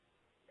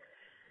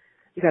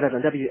You got it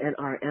on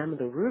WNRM,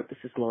 The Root. This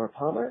is Laura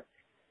Palmer,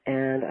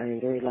 and I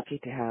am very lucky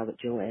to have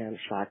Joanne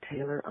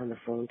Shaw-Taylor on the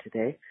phone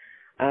today.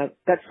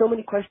 Got so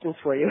many questions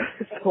for you,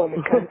 so I'm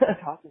excited to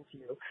be talking to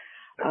you.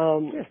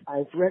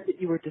 I've read that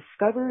you were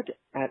discovered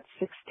at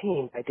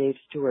 16 by Dave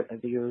Stewart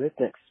of the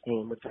Eurythmics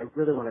fame, which I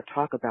really want to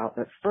talk about.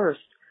 But first,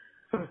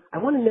 I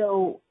want to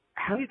know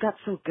how you got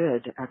so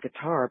good at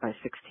guitar by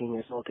 16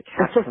 years old to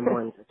catch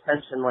someone's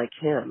attention like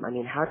him. I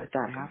mean, how did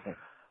that happen?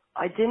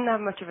 I didn't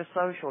have much of a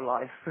social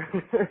life as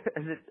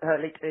an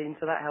early teen,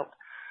 so that helped.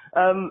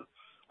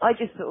 I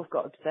just sort of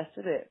got obsessed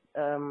with it.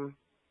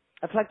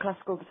 I played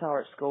classical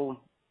guitar at school,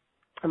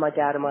 and my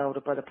dad and my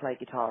older brother played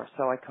guitar,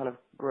 so I kind of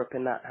grew up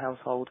in that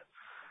household.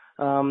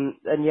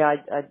 And yeah,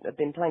 I'd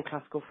been playing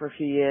classical for a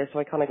few years, so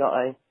I kind of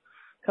got an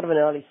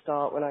early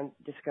start when I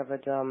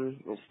discovered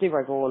Steve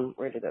Ray Vaughan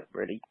that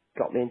really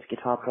got me into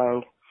guitar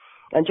playing,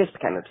 and just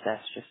became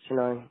obsessed. Just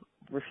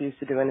refused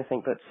to do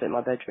anything but sit in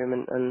my bedroom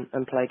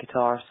and play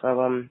guitar.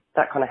 So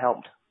that kind of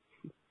helped.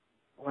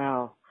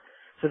 Wow,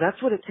 so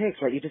that's what it takes,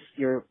 right?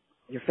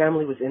 Your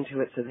family was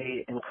into it, so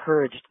they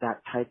encouraged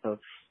that type of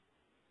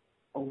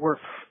work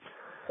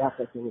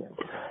ethic in you.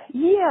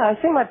 Yeah, I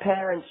think my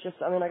parents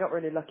I got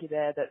really lucky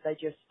there that they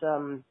just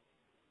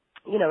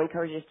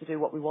encouraged us to do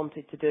what we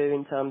wanted to do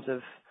in terms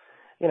of,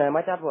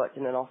 my dad worked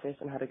in an office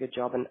and had a good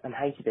job and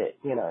hated it,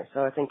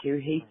 so I think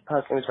he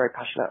personally was very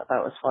passionate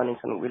about us finding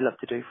something we love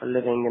to do for a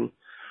living and,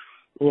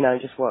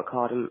 just work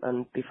hard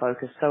and be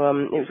focused. So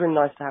it was really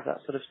nice to have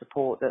that sort of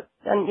support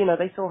and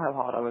they saw how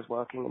hard I was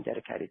working and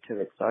dedicated to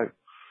it. So,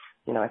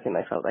 I think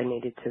they felt they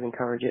needed to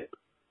encourage it.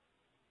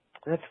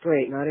 That's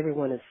great. Not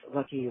everyone is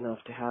lucky enough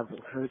to have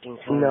encouraging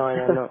parents. No,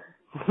 they're not.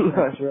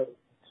 That's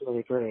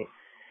really great.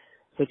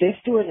 So Dave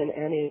Stewart and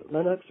Annie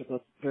Lennox are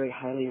both very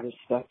highly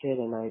respected,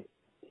 and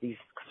you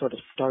sort of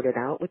started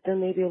out with them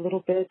maybe a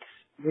little bit.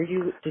 Did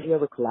you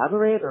ever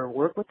collaborate or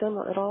work with them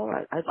at all?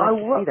 I'd like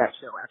to see that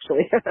show,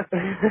 actually.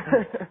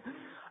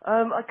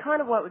 I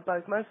kind of worked with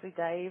both, mostly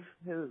Dave,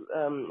 who,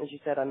 as you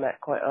said, I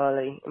met quite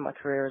early in my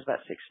career. I was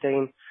about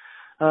 16.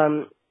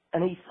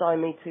 And he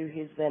signed me to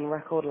his then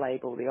record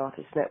label, the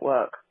Artist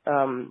Network.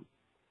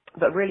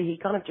 But really, he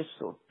kind of just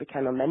sort of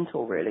became a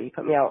mentor, really. He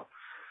put me out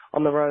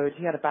on the road.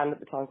 He had a band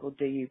at the time called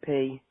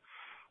DUP,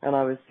 and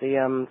I was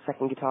the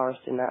second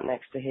guitarist in that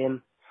next to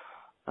him,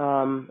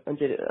 and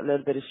did a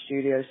little bit of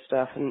studio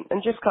stuff, and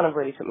just kind of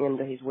really took me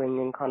under his wing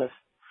and kind of,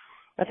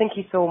 I think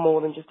he saw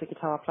more than just a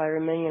guitar player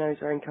in me. He was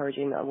very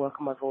encouraging that I work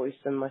on my voice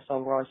and my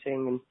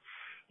songwriting, and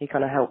he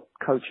kind of helped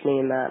coach me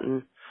in that,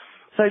 and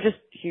so just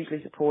hugely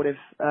supportive.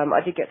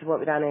 I did get to work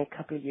with Annie a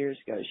couple of years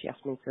ago. She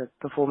asked me to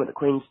perform at the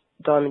Queen's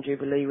Diamond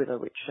Jubilee with her,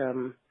 which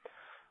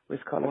was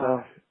kind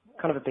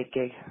of a big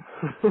gig.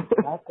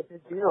 That's a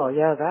big deal.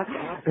 Yeah, that's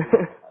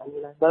awesome. I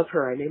mean, I love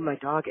her. I named my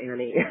dog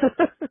Annie.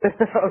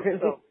 Oh, really?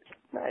 So,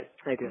 nice.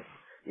 I did.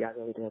 Yeah, I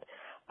really did.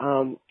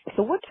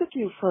 So what took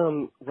you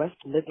from West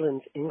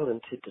Midlands,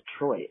 England to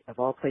Detroit? Of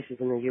all places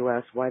in the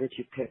U.S., why did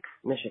you pick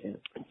Michigan?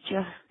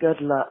 Just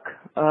good luck.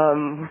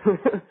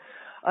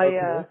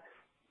 I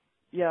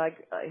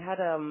had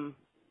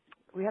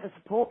we had a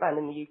support band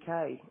in the UK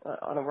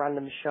on a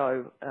random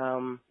show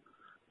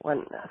when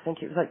I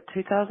think it was like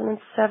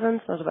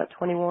 2007, so I was about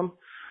 21,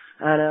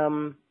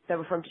 and they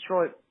were from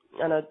Detroit,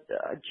 and I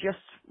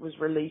just was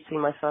releasing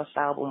my first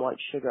album, White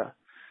Sugar,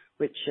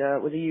 which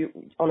was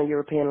on a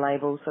European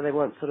label, so they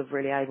weren't sort of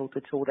really able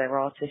to tour their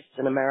artists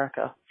in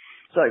America.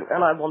 So,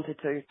 and I wanted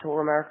to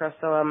tour America,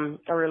 so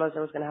I realised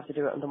I was going to have to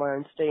do it under my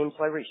own steam,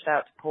 so I reached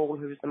out to Paul,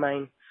 who was the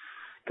main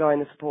guy in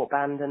the support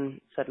band,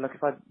 and said, look,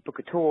 if I book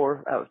a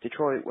tour out of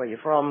Detroit, where you're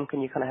from,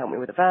 can you kind of help me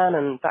with a van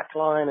and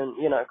backline and,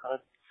 kind of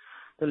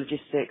the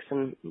logistics?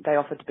 And they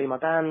offered to be my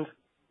band.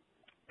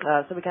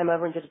 So we came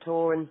over and did a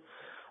tour, and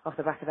off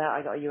the back of that,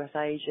 I got a US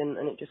agent,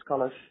 and it just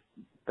kind of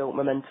built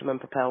momentum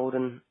and propelled,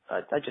 and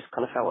I just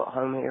kind of felt at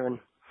home here and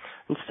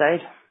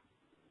stayed.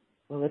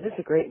 Well, it is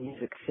a great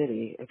music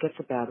city. It gets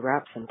a bad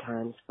rap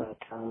sometimes, but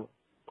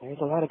there's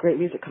a lot of great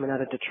music coming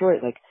out of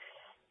Detroit, like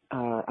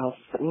Al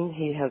Sutton.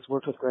 He has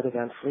worked with Greta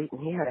Van Fleet,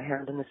 and he had a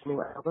hand in this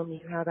new album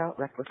you have out,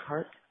 Reckless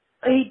Heart.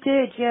 He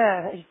did,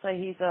 yeah. As you say,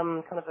 he's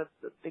kind of a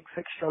big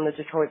fixture on the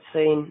Detroit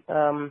scene.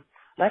 I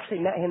actually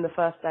met him the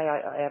first day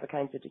I ever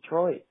came to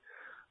Detroit,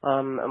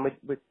 and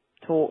we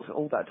talked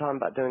all that time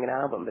about doing an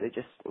album, but it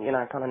just,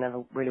 kind of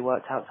never really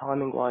worked out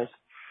timing-wise.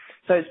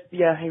 So,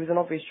 he was an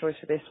obvious choice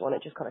for this one.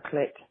 It just kind of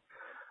clicked.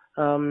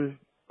 And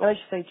as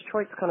you say,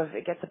 Detroit's kind of,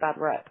 it gets a bad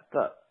rep,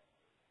 but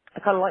I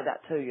kind of like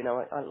that too,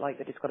 I like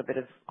that it's got a bit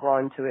of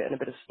grind to it and a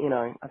bit of,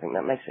 I think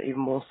that makes it even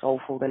more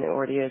soulful than it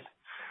already is.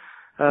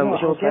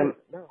 Which also,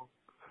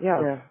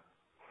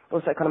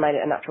 also kind of made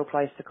it a natural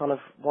place to kind of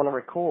want to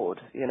record,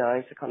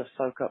 to kind of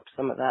soak up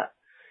some of that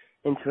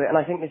into it. And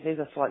I think this is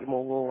a slightly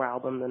more raw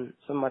album than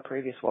some of my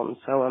previous ones.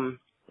 So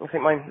I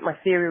think my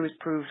theory was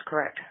proved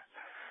correct.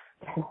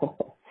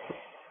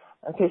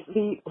 Okay, so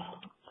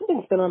something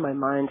that's been on my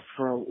mind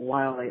for a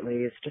while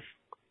lately is just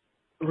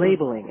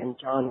labeling and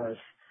genres.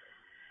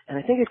 And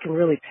I think it can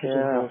really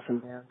pigeonhole some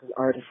bands and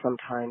artists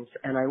sometimes.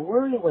 And I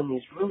worry when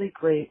these really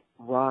great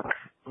rock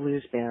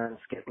blues bands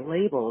get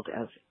labeled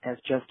as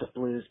just a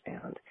blues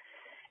band,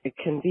 it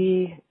can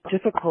be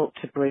difficult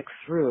to break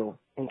through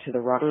into the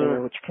rock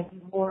genre, which can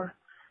be more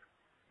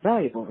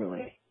valuable,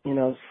 really.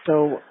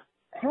 So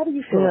how do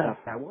you feel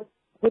about that? What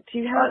do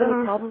you have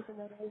any problems in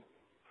that area?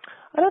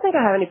 I don't think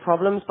I have any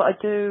problems, but I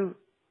do,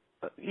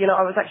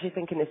 I was actually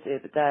thinking this the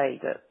other day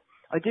that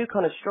I do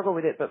kind of struggle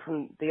with it, but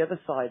from the other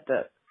side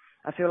that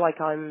I feel like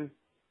I'm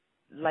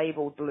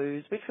labeled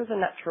blues, which was a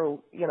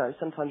natural,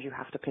 sometimes you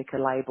have to pick a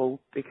label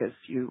because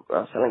you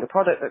are selling a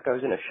product that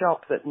goes in a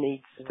shop that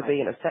needs to be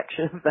in a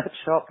section of that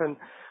shop and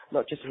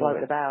not just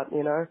floating about,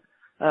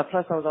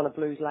 Plus I was on a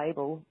blues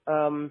label.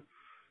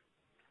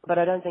 But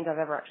I don't think I've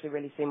ever actually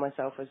really seen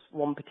myself as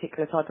one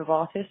particular type of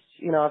artist.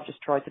 I've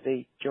just tried to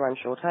be Joanne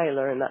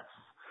Shaw-Taylor, and that's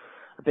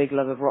a big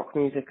love of rock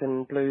music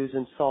and blues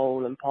and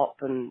soul and pop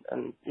and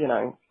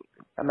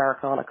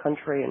Americana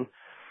country.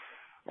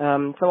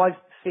 And so I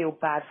feel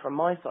bad from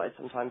my side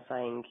sometimes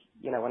saying,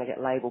 when I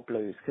get labeled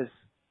blues, because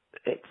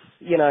it's,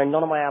 none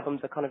of my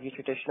albums are kind of your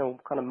traditional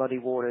kind of Muddy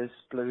Waters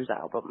blues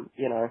album,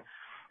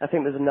 I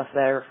think there's enough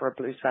there for a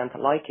blues fan to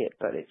like it,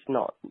 but it's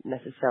not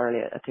necessarily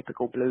a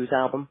typical blues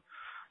album.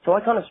 So I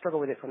kind of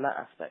struggle with it from that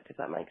aspect, if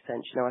that makes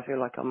sense. I feel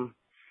like I'm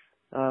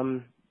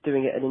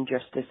doing it an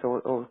injustice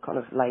or kind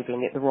of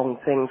labelling it the wrong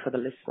thing for the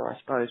listener, I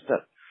suppose.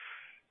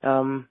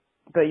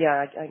 But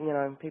yeah,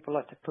 people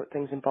like to put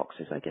things in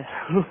boxes, I guess.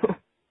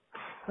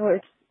 Well,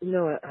 it's,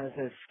 as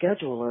a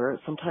scheduler,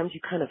 sometimes you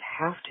kind of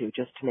have to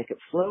just to make it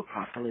flow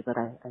properly, but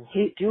I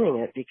hate doing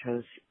it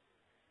because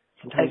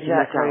sometimes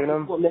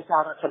people miss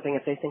out on something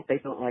if they think they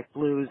don't like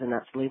blues and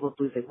that's labeled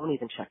blues, they won't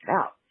even check it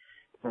out.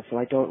 And so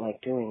I don't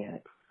like doing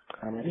it.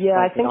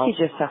 I think you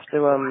just have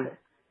to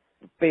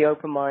be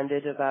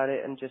open-minded about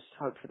it and just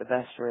hope for the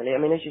best, really. I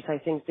mean, as you say,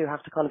 things do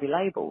have to kind of be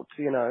labelled,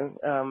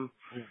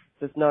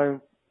 There's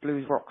no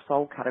blues, rock,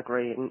 soul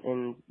category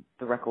in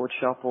the record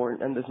shop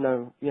and there's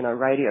no,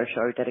 radio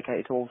show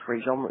dedicated to all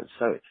three genres.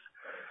 So it's,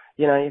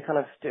 you kind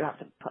of do have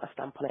to put a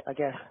stamp on it, I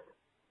guess.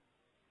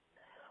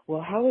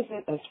 Well, how is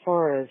it as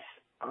far as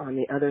on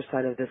the other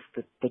side of this,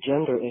 the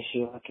gender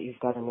issue? Like, you've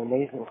got an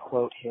amazing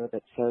quote here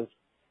that says,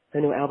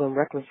 "The new album,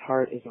 Reckless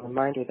Heart, is a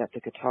reminder that the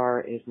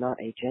guitar is not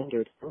a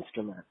gendered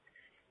instrument,"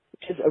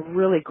 which is a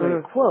really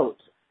great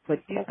quote.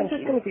 But do you think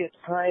there's going to be a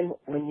time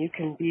when you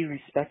can be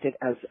respected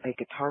as a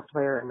guitar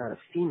player and not a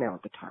female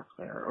guitar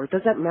player? Or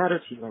does that matter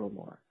to you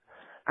anymore?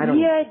 I don't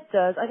know. It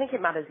does. I think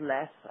it matters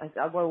less.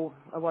 I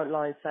won't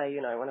lie and say,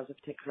 when I was a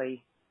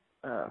particularly,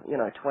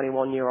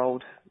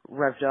 21-year-old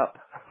revved up,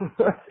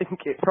 I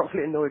think it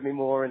probably annoyed me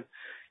more, and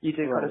you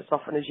do kind of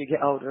soften as you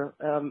get older,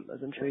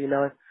 as I'm sure you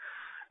know.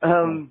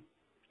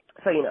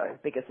 So,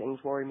 bigger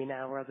things worry me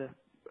now,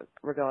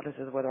 regardless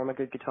of whether I'm a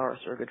good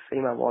guitarist or a good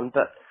female one.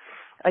 But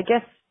I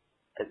guess,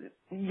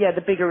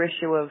 the bigger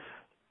issue of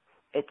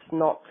it's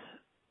not,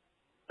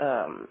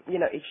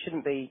 it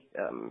shouldn't be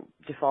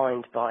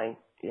defined by,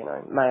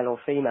 male or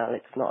female.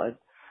 It's not a,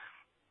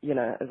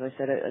 as I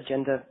said, a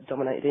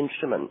gender-dominated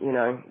instrument.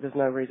 There's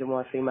no reason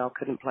why a female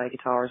couldn't play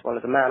guitar as well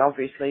as a man.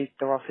 Obviously,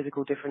 there are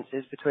physical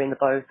differences between the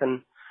both,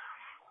 and,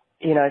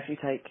 if you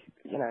take,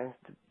 the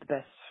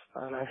best,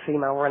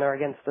 female runner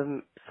against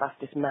the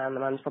fastest man, the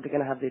man's probably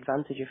going to have the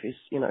advantage if he's,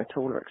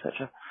 taller,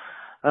 etc.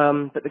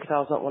 But the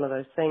guitar's not one of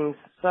those things.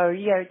 So,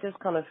 it does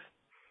kind of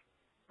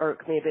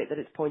irk me a bit that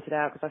it's pointed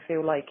out, because I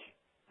feel like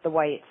the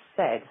way it's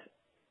said,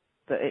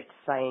 that it's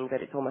saying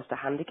that it's almost a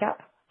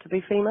handicap to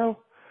be female.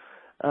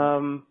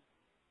 And,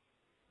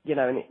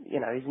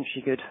 isn't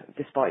she good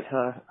despite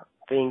her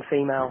being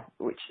female,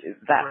 which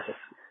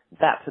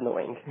that's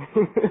annoying.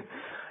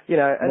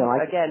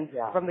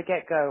 From the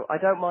get-go, I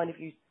don't mind if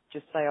you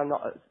just say I'm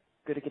not as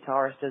good a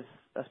guitarist as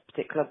a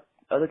particular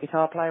other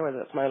guitar player, whether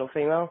that's male or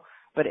female,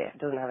 but it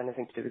doesn't have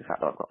anything to do with the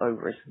fact that I've got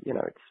ovaries.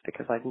 It's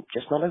because I'm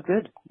just not as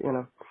good,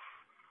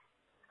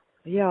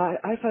 Yeah,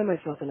 I find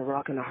myself in a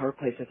rock and a hard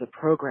place as a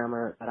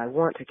programmer that I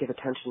want to give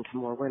attention to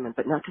more women,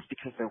 but not just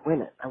because they're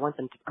women. I want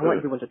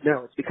everyone to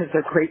know it's because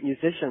they're great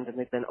musicians and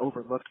they've been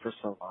overlooked for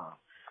so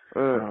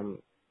long.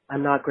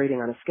 I'm not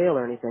grading on a scale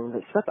or anything.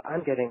 The stuff that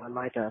I'm getting on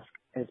my desk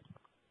is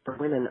for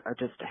women are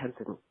just heads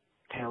and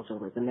tails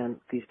over the men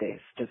these days.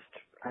 Just,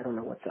 I don't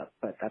know what's up,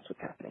 but that's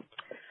what's happening.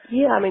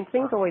 Yeah, I mean,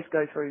 things always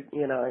go through,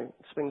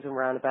 swings and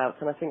roundabouts,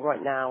 and I think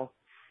right now,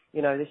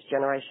 this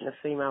generation of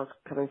females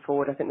coming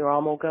forward, I think there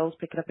are more girls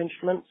picking up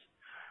instruments.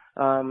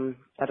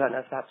 I don't know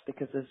if that's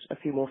because there's a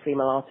few more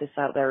female artists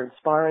out there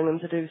inspiring them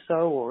to do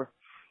so,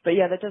 but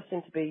yeah, there does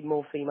seem to be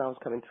more females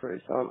coming through,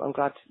 so I'm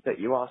glad that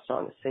you are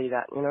starting to see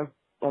that,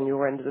 on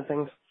your end of the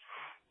things.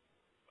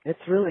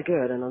 It's really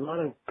good, and a lot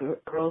of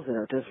girls that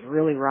are just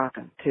really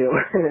rocking, too.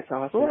 It's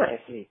awesome to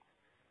see.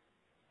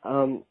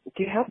 Do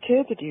you have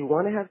kids, or do you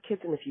want to have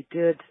kids? And if you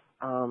did,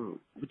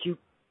 would you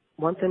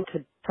want them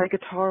to play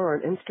guitar or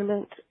an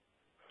instrument?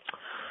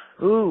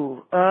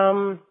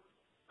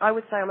 I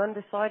would say I'm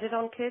undecided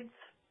on kids.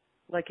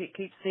 Like, it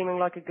keeps seeming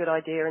like a good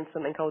idea and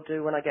something I'll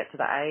do when I get to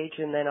that age,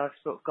 and then I've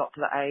sort of got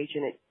to that age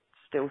and it's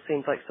still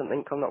seems like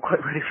something I'm not quite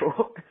ready for.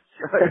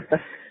 So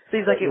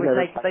seems like it would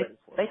take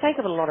they take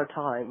up a lot of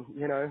time,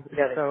 you know.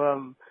 Yeah.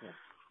 So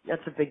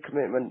that's a big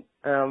commitment,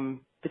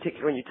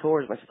 particularly when you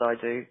tour as much as I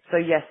do. So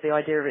yes, the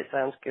idea of it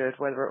sounds good.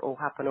 Whether it will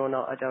happen or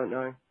not, I don't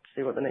know.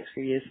 See what the next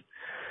few years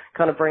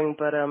kind of bring.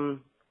 But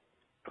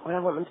I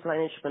want them to play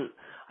an instrument.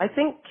 I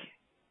think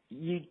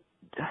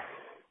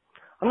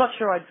I'm not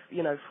sure I'd,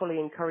 fully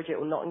encourage it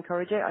or not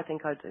encourage it. I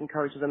think I'd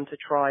encourage them to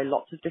try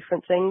lots of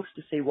different things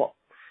to see what,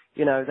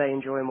 they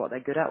enjoy and what they're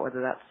good at,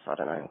 whether that's, I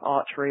don't know,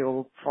 archery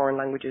or foreign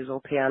languages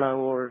or piano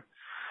or,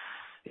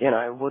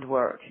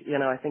 woodwork.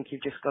 I think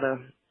you've just got to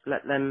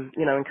let them,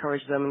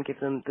 encourage them and give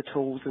them the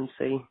tools and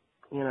see,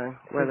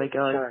 where they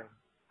go. Sure.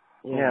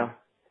 Yeah.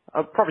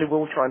 I probably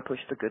will try and push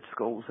the good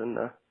schools and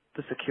the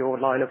secure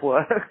line of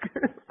work.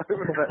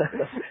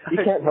 You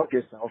can't help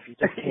yourself. You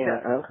just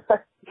can't.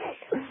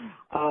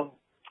 Yeah.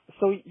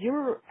 So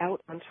you're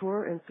out on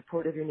tour in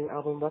support of your new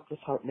album, Reckless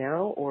Heart,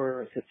 now,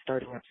 or is it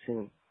starting up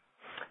soon?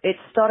 It's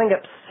starting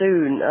up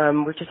soon.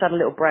 We've just had a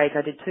little break.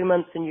 I did 2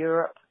 months in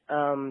Europe,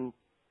 and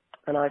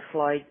I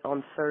fly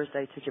on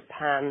Thursday to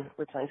Japan.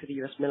 We're playing for the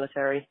U.S.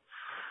 military.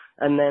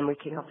 And then we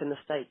kick off in the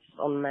States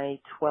on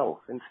May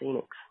 12th in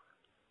Phoenix.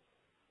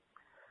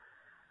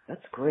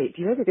 That's great.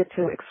 Do you ever get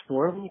to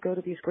explore when you go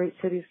to these great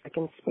cities, like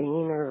in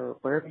Spain or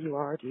wherever you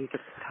are? Do you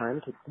get some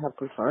time to have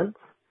some fun?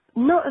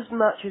 Not as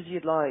much as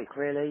you'd like,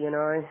 really,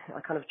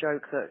 I kind of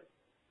joke that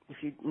if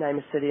you name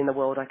a city in the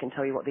world, I can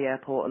tell you what the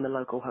airport and the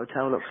local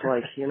hotel looks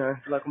like,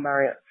 local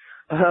Marriott.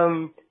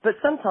 But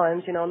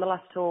sometimes, on the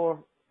last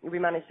tour, we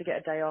managed to get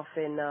a day off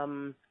in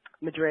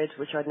Madrid,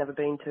 which I'd never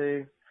been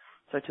to.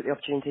 So I took the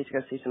opportunity to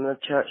go see some of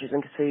the churches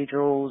and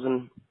cathedrals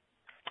and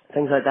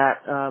things like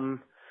that.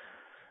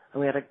 And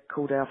we had a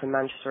cool day off in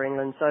Manchester,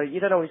 England. So you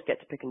don't always get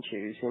to pick and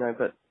choose,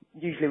 but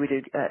usually we do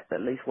get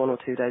at least 1 or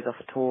 2 days off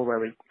a tour where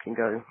we can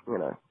go,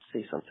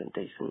 see something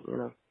decent,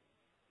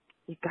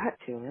 You got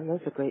to, man.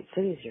 Those are great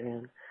cities you're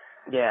in.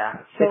 Yeah.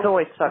 So, it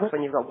always sucks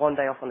when you've got 1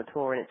 day off on a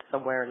tour and it's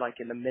somewhere like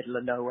in the middle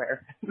of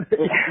nowhere.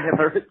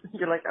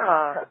 You're like,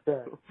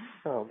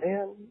 oh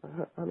man,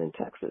 I'm in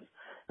Texas.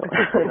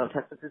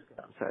 Texas is good.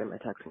 I'm sorry, my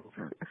Texan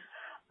friend.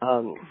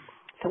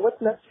 So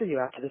what's next for you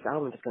after this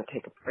album? Just going to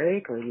take a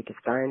break, or are you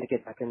just dying to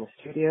get back in the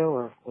studio,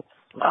 or what's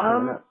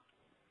coming up?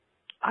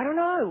 I don't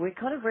know. We're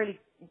kind of really,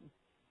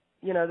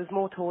 there's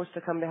more tours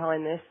to come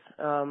behind this.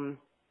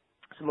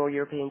 Some more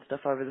European stuff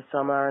over the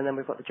summer, and then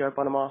we've got the Joe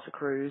Bonamassa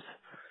cruise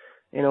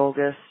in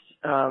August,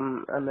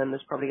 and then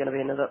there's probably going to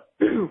be another,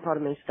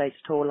 States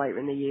tour later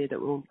in the year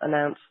that we'll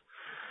announce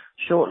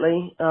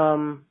shortly.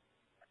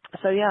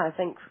 So yeah, I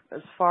think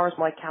as far as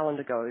my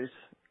calendar goes,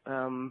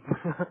 I'm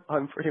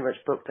pretty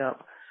much booked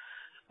up.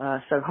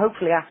 So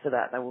hopefully after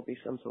that there will be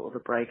some sort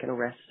of a break and a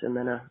rest and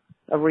then a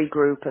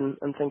regroup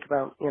and think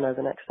about,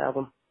 the next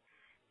album.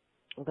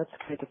 Well, that's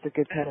great. That's a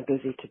good kind of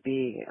busy to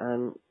be.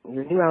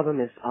 Your new album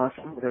is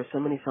awesome. There's so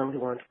many songs we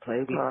wanted to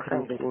play. We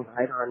couldn't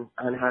decide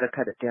on how to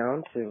cut it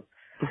down to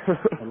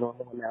a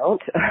normal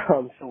amount.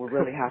 So we're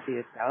really happy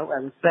it's out.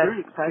 I'm very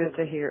excited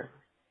to hear.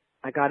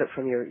 I got it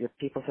from your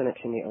people sent it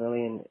to me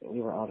early, and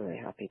we were all very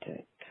happy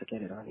to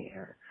get it on the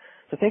air.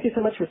 So thank you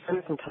so much for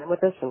spending some time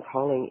with us and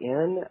calling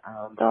in.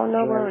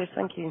 No worries.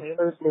 Thank you.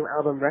 Taylor's new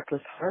album,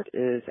 Reckless Heart,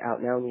 is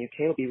out now in the UK.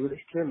 It will be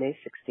released here May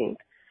 16th.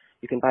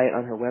 You can buy it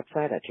on her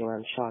website at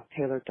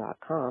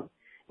joanneshawtaylor.com,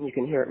 and you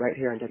can hear it right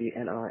here on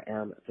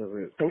WNRM The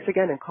Root. Thanks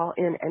again, and call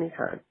in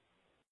anytime.